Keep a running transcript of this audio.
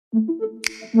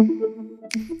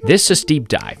This is Deep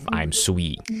Dive. I'm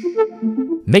Sui.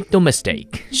 Make no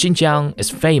mistake, Xinjiang is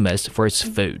famous for its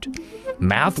food.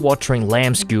 Mouth-watering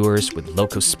lamb skewers with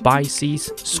local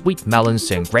spices, sweet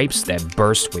melons and grapes that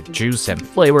burst with juice and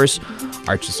flavors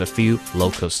are just a few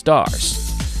local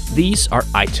stars. These are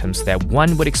items that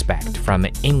one would expect from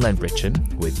an inland region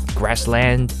with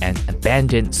grassland and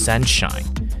abundant sunshine.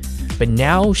 But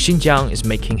now Xinjiang is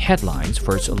making headlines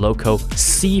for its local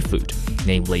seafood,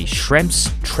 namely shrimps,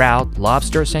 trout,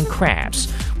 lobsters, and crabs,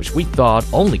 which we thought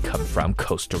only come from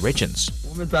coastal regions.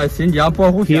 Here in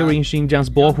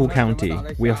Xinjiang's Bohu County,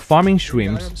 we are farming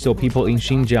shrimps so people in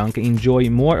Xinjiang can enjoy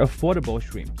more affordable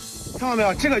shrimps.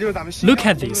 Look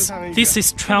at this. This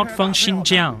is trout from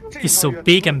Xinjiang. It's so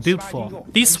big and beautiful.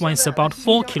 This one is about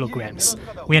 4 kilograms.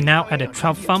 We are now at a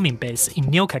trout farming base in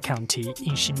Niuka County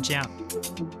in Xinjiang.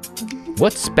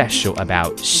 What's special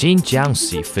about Xinjiang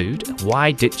seafood?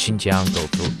 Why did Xinjiang go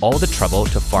through all the trouble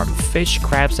to farm fish,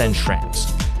 crabs, and shrimps?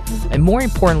 And more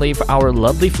importantly, for our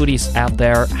lovely foodies out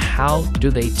there, how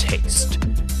do they taste?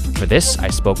 For this, I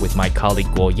spoke with my colleague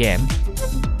Guo Yan.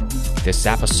 This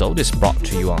episode is brought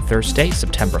to you on Thursday,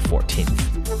 September 14th.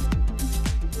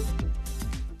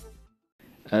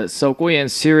 So Guo Yan,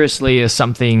 seriously, is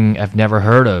something I've never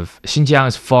heard of. Xinjiang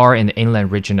is far in the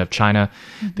inland region of China.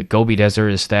 The Gobi Desert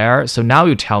is there. So now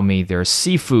you tell me there's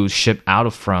seafood shipped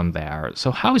out from there.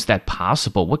 So how is that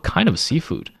possible? What kind of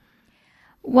seafood?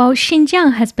 Well,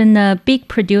 Xinjiang has been a big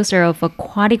producer of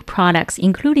aquatic products,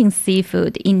 including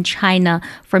seafood, in China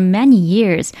for many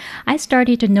years. I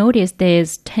started to notice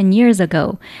this 10 years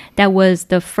ago. That was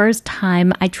the first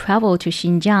time I traveled to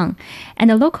Xinjiang.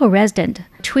 And a local resident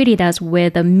treated us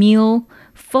with a meal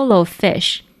full of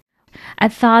fish. I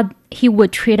thought he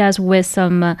would treat us with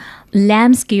some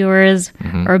lamb skewers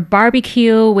or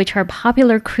barbecue, which are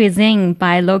popular cuisine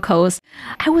by locals.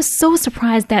 I was so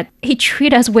surprised that he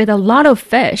treated us with a lot of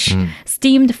fish.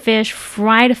 Steamed fish,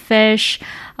 fried fish,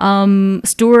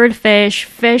 stewed fish,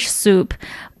 fish soup.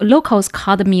 Locals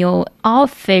call the meal all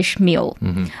fish meal.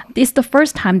 It's the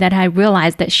first time that I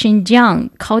realized that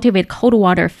Xinjiang cultivates cold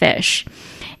water fish.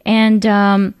 And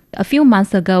a few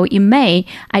months ago, in May,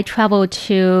 I traveled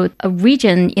to a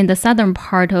region in the southern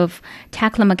part of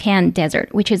Taklamakan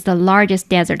Desert, which is the largest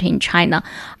desert in China.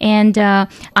 And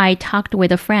I talked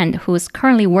with a friend who's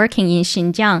currently working in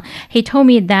Xinjiang. He told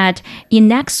me that in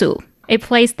Naxu, a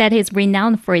place that is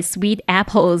renowned for its sweet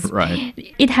apples,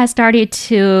 it has started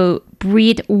to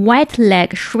breed white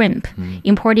leg shrimp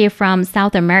imported from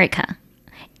South America.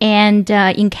 And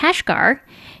in Kashgar,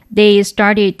 they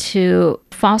started to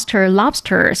foster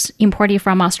lobsters imported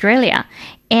from Australia.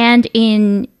 And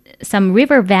in some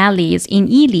river valleys in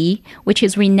Yili, which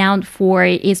is renowned for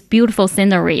its beautiful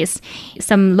sceneries,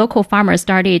 some local farmers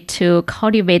started to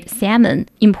cultivate salmon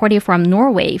imported from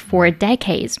Norway for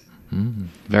decades.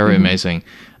 Very amazing.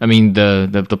 I mean,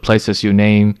 the places you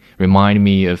name remind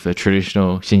me of a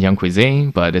traditional Xinjiang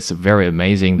cuisine, but it's very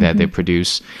amazing that they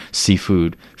produce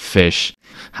seafood, fish.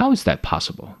 How is that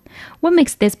possible? What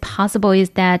makes this possible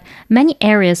is that many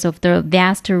areas of the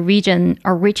vast region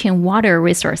are rich in water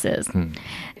resources.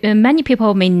 Many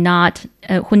people may not,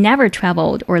 who never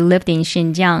traveled or lived in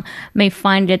Xinjiang, may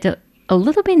find it a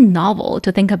little bit novel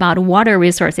to think about water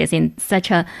resources in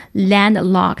such a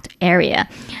landlocked area.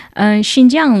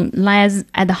 Xinjiang lies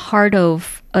at the heart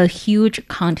of a huge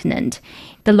continent.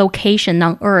 The location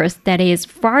on Earth that is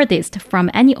farthest from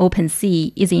any open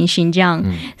sea is in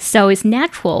Xinjiang. So it's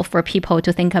natural for people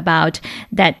to think about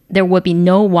that there will be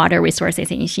no water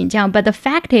resources in Xinjiang. But the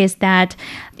fact is that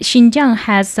Xinjiang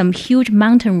has some huge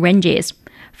mountain ranges.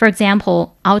 For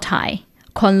example, Altai,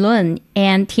 Kunlun,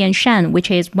 and Tian Shan, which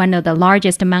is one of the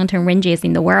largest mountain ranges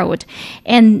in the world.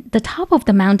 And the top of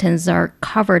the mountains are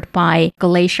covered by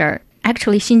glacier.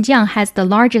 Actually, Xinjiang has the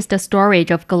largest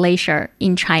storage of glacier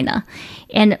in China.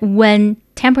 And when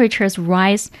temperatures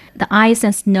rise, the ice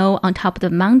and snow on top of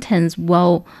the mountains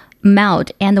will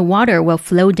melt and the water will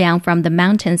flow down from the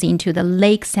mountains into the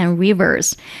lakes and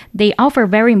rivers. They offer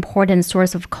very important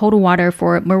source of cold water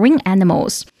for marine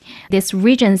animals. This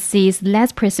region sees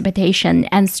less precipitation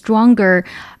and stronger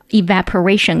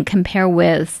evaporation compared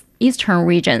with eastern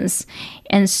regions.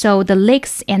 And so the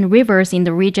lakes and rivers in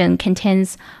the region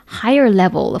contains higher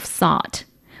level of salt,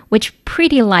 which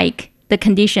pretty like the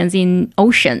conditions in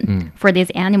ocean for these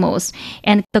animals.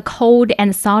 And the cold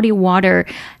and salty water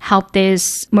help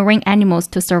these marine animals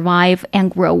to survive and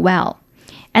grow well.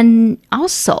 And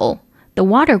also, the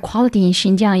water quality in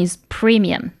Xinjiang is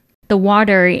premium. The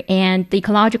water and the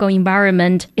ecological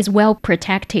environment is well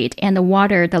protected, and the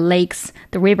water, the lakes,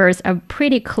 the rivers are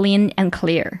pretty clean and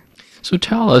clear. So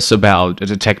tell us about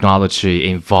the technology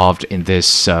involved in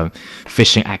this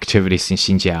fishing activities in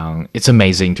Xinjiang. It's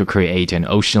amazing to create an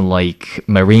ocean-like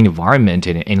marine environment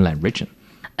in an inland region.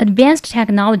 Advanced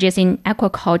technologies in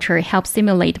aquaculture help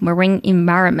simulate marine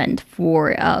environment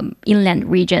for inland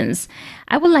regions.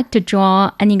 I would like to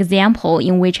draw an example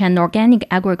in which an organic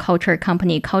agriculture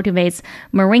company cultivates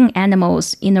marine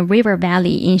animals in a river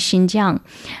valley in Xinjiang.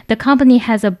 The company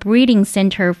has a breeding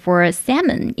center for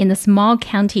salmon in a small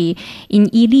county in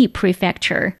Yili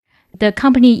Prefecture. The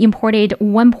company imported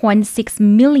 1.6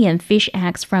 million fish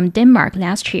eggs from Denmark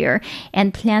last year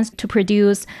and plans to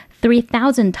produce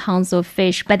 3,000 tons of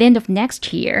fish by the end of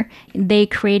next year. They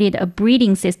created a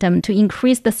breeding system to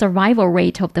increase the survival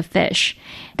rate of the fish.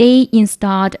 They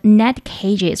installed net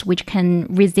cages which can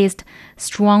resist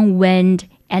strong wind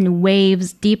and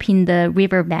waves deep in the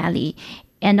river valley.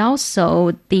 And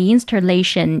also, the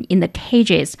installation in the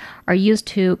cages are used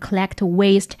to collect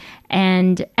waste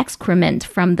and excrement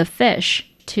from the fish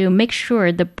to make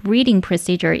sure the breeding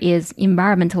procedure is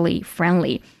environmentally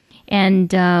friendly.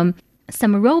 And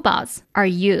some robots are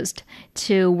used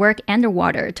to work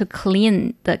underwater to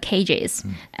clean the cages.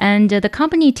 And the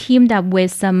company teamed up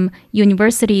with some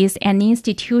universities and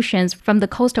institutions from the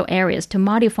coastal areas to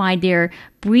modify their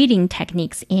breeding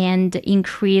techniques and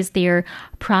increase their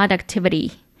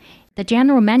productivity. The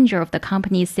general manager of the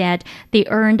company said they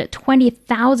earned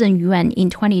 20,000 yuan in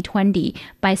 2020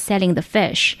 by selling the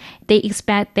fish. They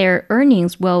expect their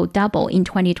earnings will double in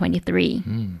 2023.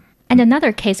 And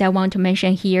another case I want to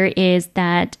mention here is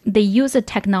that they use a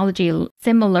technology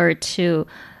similar to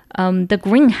the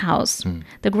greenhouse.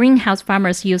 The greenhouse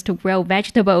farmers used to grow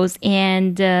vegetables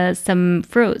and some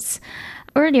fruits.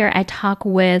 Earlier, I talked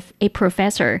with a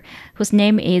professor whose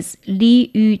name is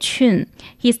Li Yuchun.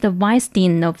 He's the vice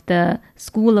dean of the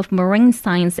School of Marine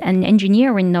Science and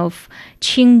Engineering of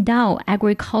Qingdao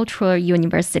Agricultural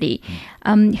University.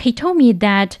 He told me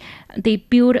that they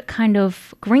build kind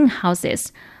of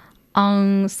greenhouses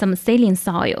on some saline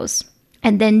soils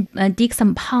and then dig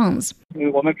some ponds.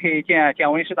 我们可以建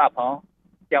温室大棚、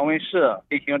建温室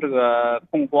进行这个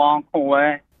控光、控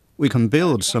温。 We can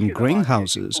build some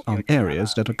greenhouses on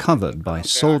areas that are covered by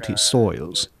salty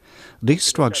soils. These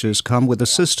structures come with a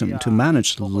system to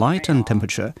manage light and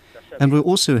temperature, and we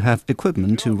also have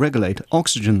equipment to regulate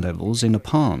oxygen levels in a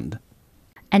pond.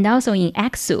 And also in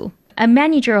Aksu, a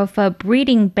manager of a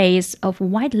breeding base of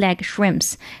white-leg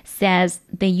shrimps says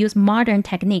they use modern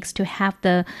techniques to have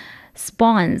the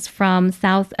spawns from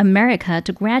South America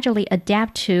to gradually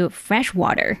adapt to fresh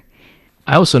water.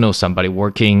 I also know somebody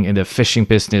working in the fishing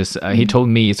business. He told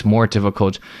me it's more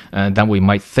difficult than we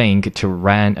might think to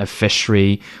run a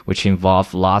fishery, which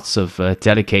involves lots of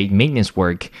delicate maintenance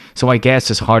work. So I guess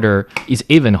it's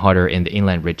even harder in the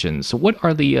inland region. So what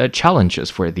are the challenges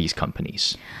for these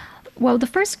companies? Well, the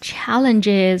first challenge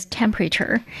is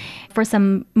temperature. For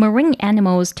some marine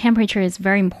animals, temperature is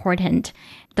very important.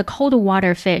 The cold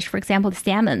water fish, for example, the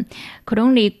salmon, could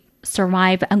only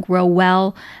survive and grow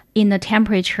well in a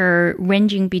temperature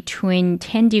ranging between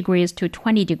 10 degrees to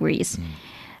 20 degrees.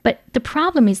 But the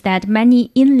problem is that many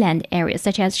inland areas,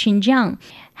 such as Xinjiang,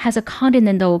 has a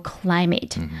continental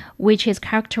climate, which is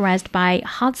characterized by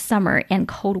hot summer and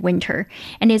cold winter.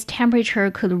 And its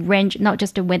temperature could range not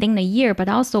just within the year, but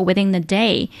also within the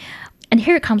day. And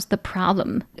here comes the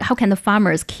problem. How can the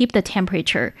farmers keep the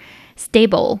temperature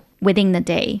stable within the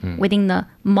day, within the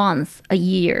month, a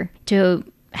year, to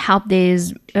help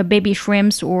these baby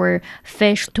shrimps or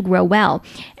fish to grow well?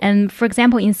 And for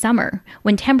example, in summer,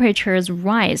 when temperatures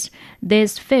rise,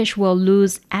 these fish will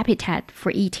lose appetite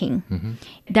for eating.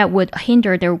 That would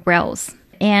hinder their growth.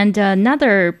 And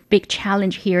another big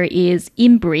challenge here is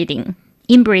inbreeding.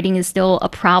 Inbreeding is still a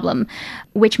problem,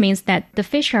 which means that the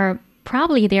fish are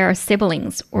probably their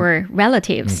siblings or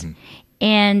relatives.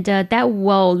 And that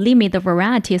will limit the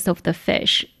varieties of the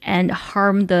fish and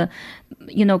harm the,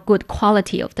 good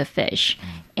quality of the fish.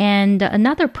 And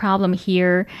another problem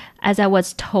here, as I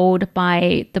was told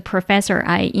by the professor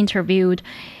I interviewed,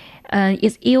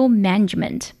 is ill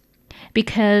management.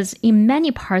 Because in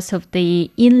many parts of the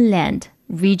inland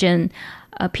region,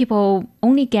 people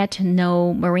only get to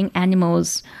know marine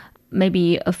animals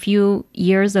maybe a few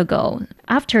years ago.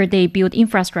 After they built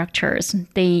infrastructures,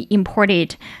 they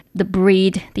imported the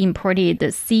breed, they imported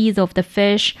the seeds of the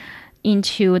fish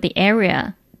into the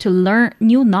area to learn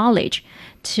new knowledge,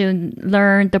 to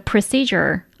learn the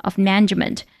procedure of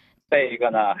management. 再一个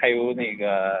呢，还有那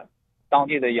个当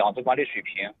地的养殖管理水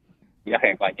平也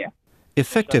很关键。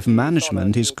 Effective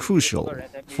management is crucial.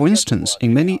 For instance,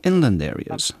 in many inland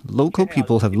areas, local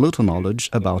people have little knowledge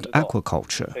about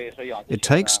aquaculture. It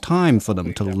takes time for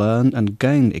them to learn and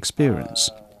gain experience.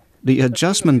 The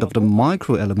adjustment of the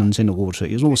microelements in the water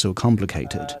is also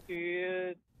complicated.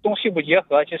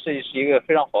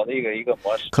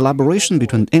 Collaboration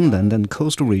between inland and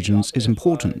coastal regions is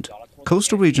important.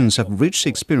 Coastal regions have rich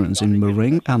experience in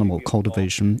marine animal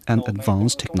cultivation and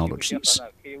advanced technologies.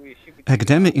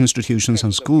 Academic institutions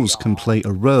and schools can play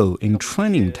a role in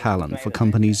training talent for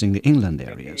companies in the inland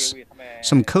areas.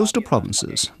 Some coastal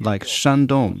provinces, like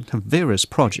Shandong, have various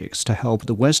projects to help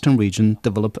the western region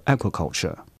develop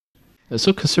aquaculture.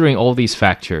 So considering all these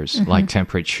factors, like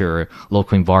temperature,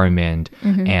 local environment,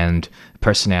 and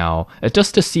personnel,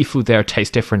 does the seafood there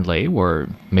taste differently or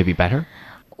maybe better?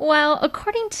 Well,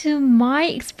 according to my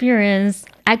experience,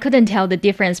 I couldn't tell the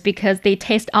difference because they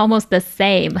taste almost the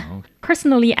same. Oh.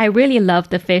 Personally, I really love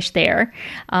the fish there,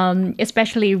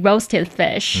 especially roasted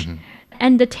fish.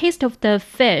 And the taste of the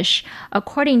fish,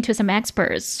 according to some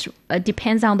experts,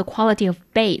 depends on the quality of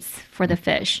base for the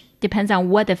fish, depends on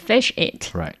what the fish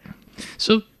eat. Right.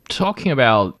 So talking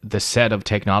about the set of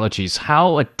technologies,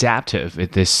 how adaptive is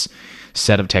this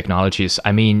set of technologies?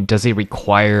 I mean, does it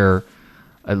require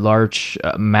a large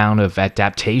amount of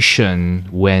adaptation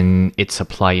when it's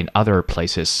applied in other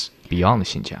places beyond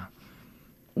Xinjiang?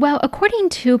 Well, according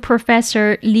to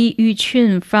Professor Li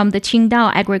Yuchun from the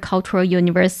Qingdao Agricultural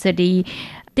University,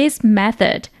 this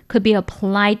method could be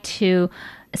applied to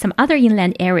some other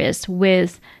inland areas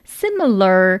with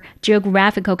similar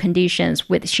geographical conditions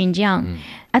with Xinjiang.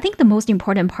 I think the most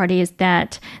important part is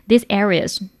that these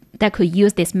areas that could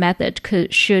use this method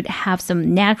should have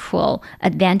some natural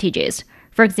advantages.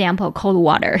 For example, cold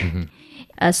water,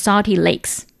 salty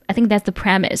lakes. I think that's the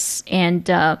premise. And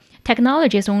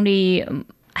technologies only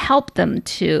help them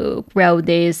to grow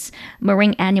these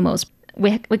marine animals.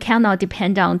 We cannot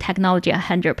depend on technology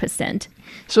 100%.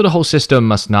 So the whole system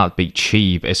must not be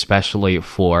cheap, especially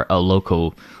for a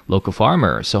local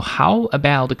farmer. So how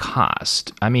about the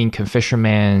cost? I mean, can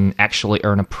fishermen actually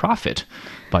earn a profit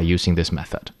by using this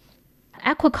method?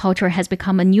 Aquaculture has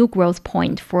become a new growth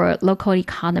point for local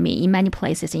economy in many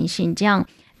places in Xinjiang.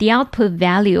 The output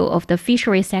value of the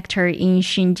fishery sector in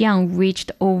Xinjiang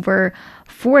reached over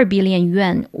 4 billion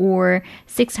yuan or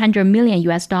 $600 million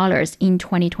in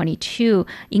 2022,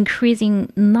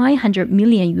 increasing 900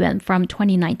 million yuan from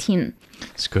 2019.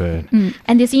 That's good.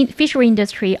 And this fishery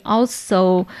industry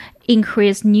also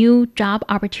increased new job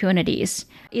opportunities.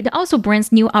 It also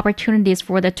brings new opportunities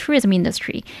for the tourism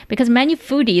industry because many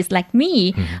foodies like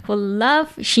me who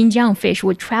love Xinjiang fish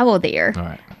would travel there. All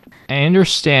right. I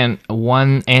understand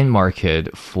one end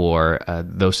market for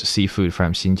those seafood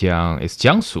from Xinjiang is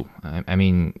Jiangsu. I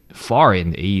mean, far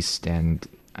in the east and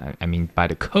I mean by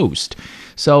the coast.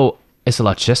 So is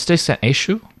logistics an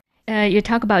issue? You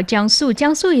talk about Jiangsu.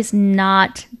 Jiangsu is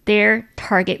not their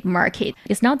target market.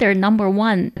 It's not their number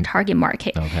one target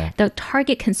market. Okay. The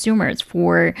target consumers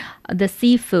for the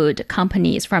seafood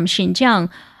companies from Xinjiang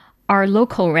are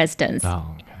local residents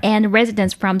and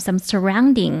residents from some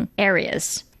surrounding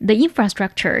areas. The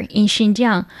infrastructure in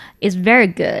Xinjiang is very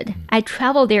good. I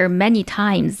traveled there many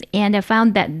times and I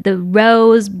found that the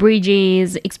roads,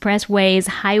 bridges, expressways,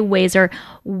 highways are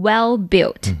well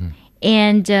built.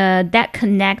 And that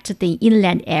connect the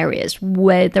inland areas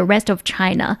with the rest of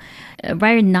China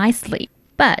very nicely.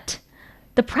 But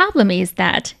the problem is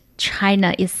that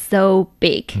China is so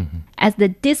big. As the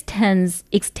distance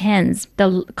extends,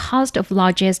 the cost of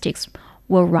logistics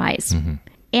will rise.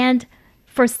 And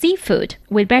for seafood,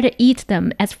 we better eat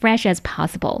them as fresh as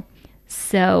possible.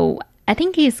 So I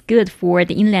think it's good for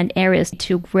the inland areas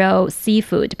to grow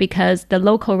seafood because the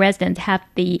local residents have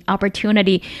the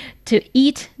opportunity to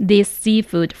eat this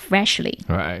seafood freshly.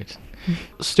 Right.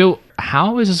 Still,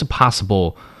 how is it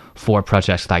possible for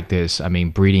projects like this, I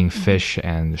mean, breeding fish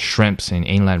and shrimps in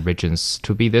inland regions,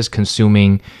 to be this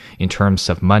consuming in terms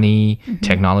of money,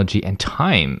 technology, and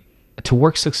time to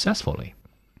work successfully?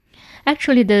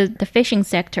 Actually, the fishing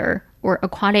sector or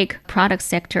aquatic product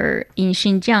sector in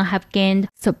Xinjiang have gained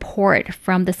support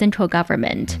from the central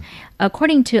government.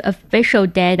 According to official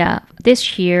data,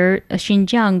 this year,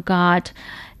 Xinjiang got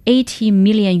 80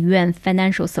 million yuan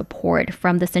financial support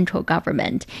from the central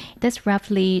government. That's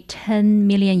roughly $10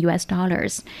 million.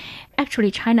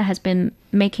 Actually, China has been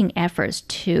making efforts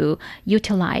to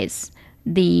utilize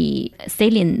the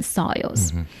saline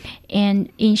soils.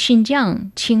 And in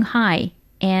Xinjiang, Qinghai,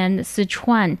 and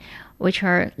Sichuan, which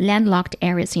are landlocked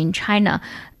areas in China,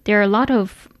 there are a lot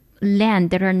of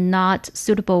land that are not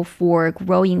suitable for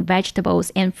growing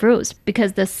vegetables and fruits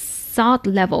because the salt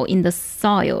level in the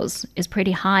soils is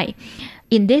pretty high.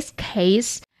 In this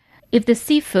case, if the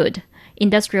seafood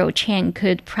industrial chain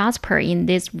could prosper in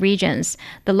these regions,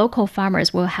 the local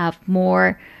farmers will have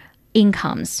more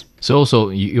incomes. So also,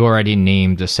 you already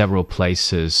named several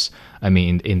places, I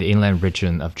mean, in the inland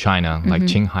region of China, like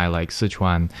Qinghai, like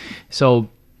Sichuan. So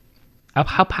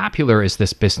how popular is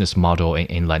this business model in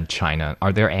inland China?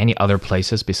 Are there any other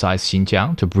places besides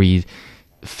Xinjiang to breed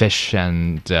fish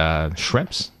and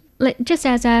shrimps? Just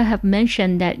as I have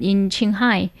mentioned that in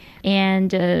Qinghai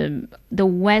and the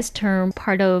western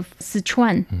part of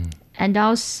Sichuan and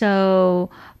also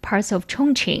parts of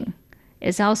Chongqing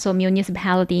is also a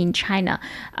municipality in China.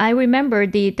 I remember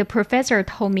the professor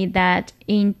told me that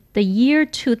in the year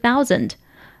 2000,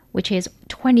 which is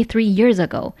 23 years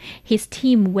ago, his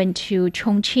team went to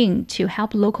Chongqing to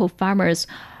help local farmers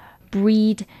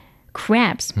breed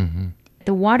crabs.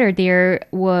 The water there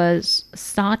was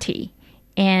salty,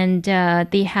 and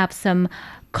they have some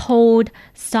cold,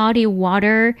 salty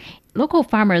water. Local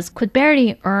farmers could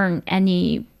barely earn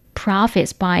any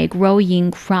profits by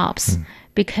growing crops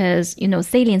because,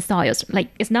 saline soils,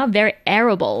 it's not very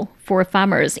arable for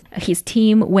farmers. His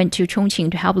team went to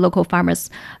Chongqing to help local farmers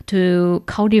to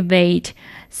cultivate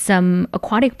some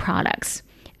aquatic products,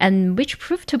 and which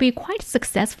proved to be quite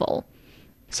successful.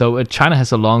 So China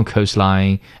has a long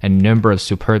coastline and a number of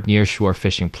superb nearshore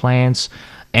fishing plants.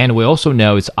 And we also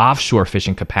know its offshore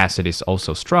fishing capacity is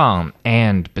also strong.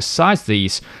 And besides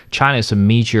these, China is a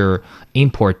major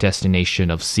import destination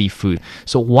of seafood.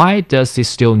 So why does it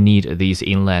still need these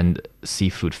inland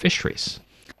seafood fisheries?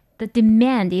 The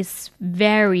demand is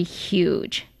very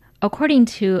huge. According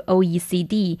to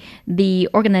OECD, the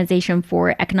Organization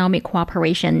for Economic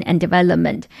Cooperation and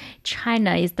Development,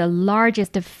 China is the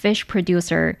largest fish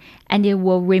producer, and it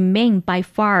will remain by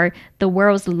far the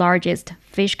world's largest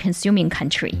fish-consuming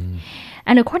country.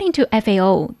 And according to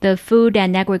FAO, the Food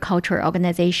and Agriculture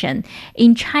Organization,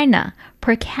 in China,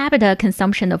 per capita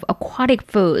consumption of aquatic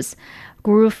foods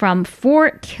grew from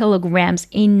 4 kilograms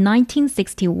in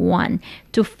 1961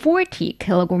 to 40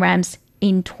 kilograms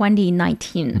in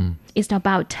 2019. It's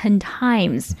about 10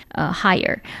 times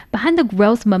higher. Behind the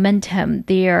growth momentum,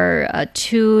 there are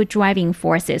two driving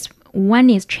forces.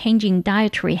 One is changing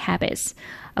dietary habits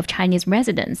of Chinese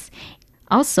residents.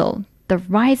 Also, the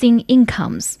rising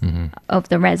incomes of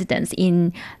the residents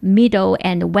in middle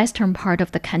and western part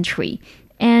of the country.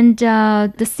 And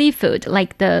the seafood,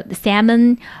 like the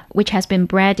salmon, which has been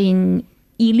bred in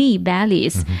Yili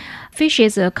valleys. Fish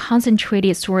is a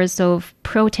concentrated source of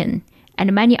protein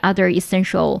and many other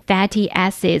essential fatty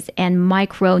acids and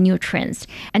micronutrients.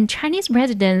 And Chinese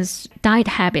residents' diet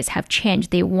habits have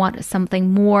changed. They want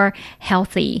something more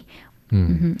healthy.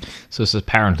 So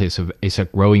apparently it's a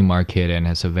growing market and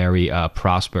has a very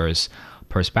prosperous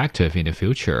perspective in the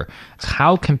future.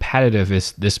 How competitive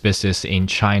is this business in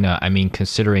China? I mean,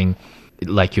 considering,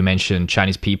 like you mentioned,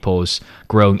 Chinese people's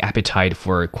growing appetite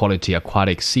for quality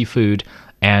aquatic seafood,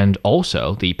 and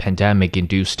also the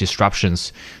pandemic-induced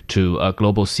disruptions to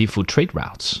global seafood trade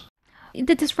routes.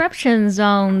 The disruptions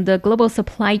on the global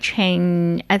supply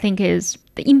chain, I think,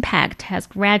 the impact has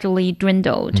gradually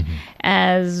dwindled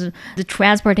as the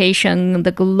transportation,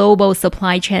 the global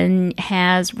supply chain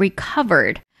has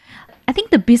recovered. I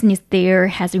think the business there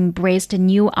has embraced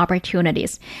new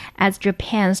opportunities as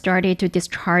Japan started to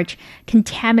discharge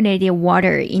contaminated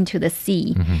water into the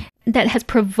sea. That has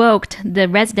provoked the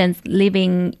residents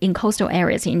living in coastal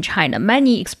areas in China.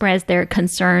 Many expressed their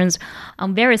concerns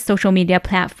on various social media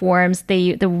platforms.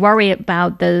 They worry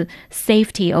about the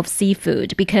safety of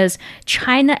seafood because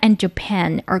China and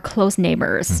Japan are close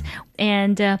neighbors.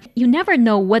 And you never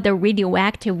know what the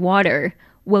radioactive water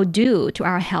will do to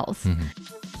our health.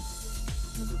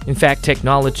 In fact,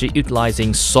 technology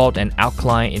utilizing salt and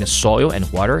alkaline in the soil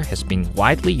and water has been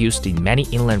widely used in many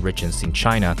inland regions in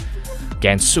China.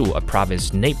 Gansu, a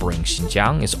province neighboring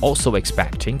Xinjiang, is also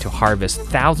expecting to harvest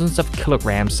thousands of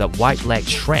kilograms of white-legged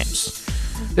shrimps.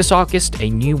 This August, a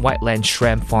new whiteland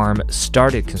shrimp farm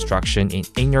started construction in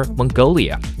Inner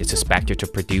Mongolia. It's expected to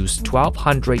produce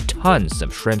 1,200 tons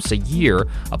of shrimps a year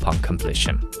upon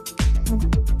completion.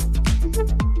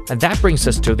 And that brings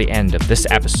us to the end of this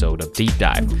episode of Deep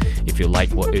Dive. If you like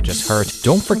what you just heard,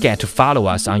 don't forget to follow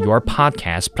us on your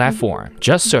podcast platform.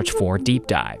 Just search for Deep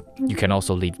Dive. You can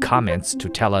also leave comments to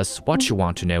tell us what you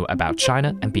want to know about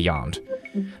China and beyond.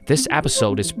 This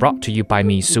episode is brought to you by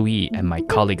me, Su-yi, and my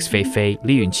colleagues Fei Fei,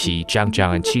 Li Yunqi, Zhang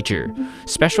Zhang, and Qi Zhi.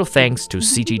 Special thanks to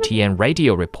CGTN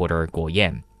Radio reporter Guo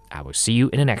Yan. I will see you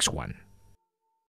in the next one.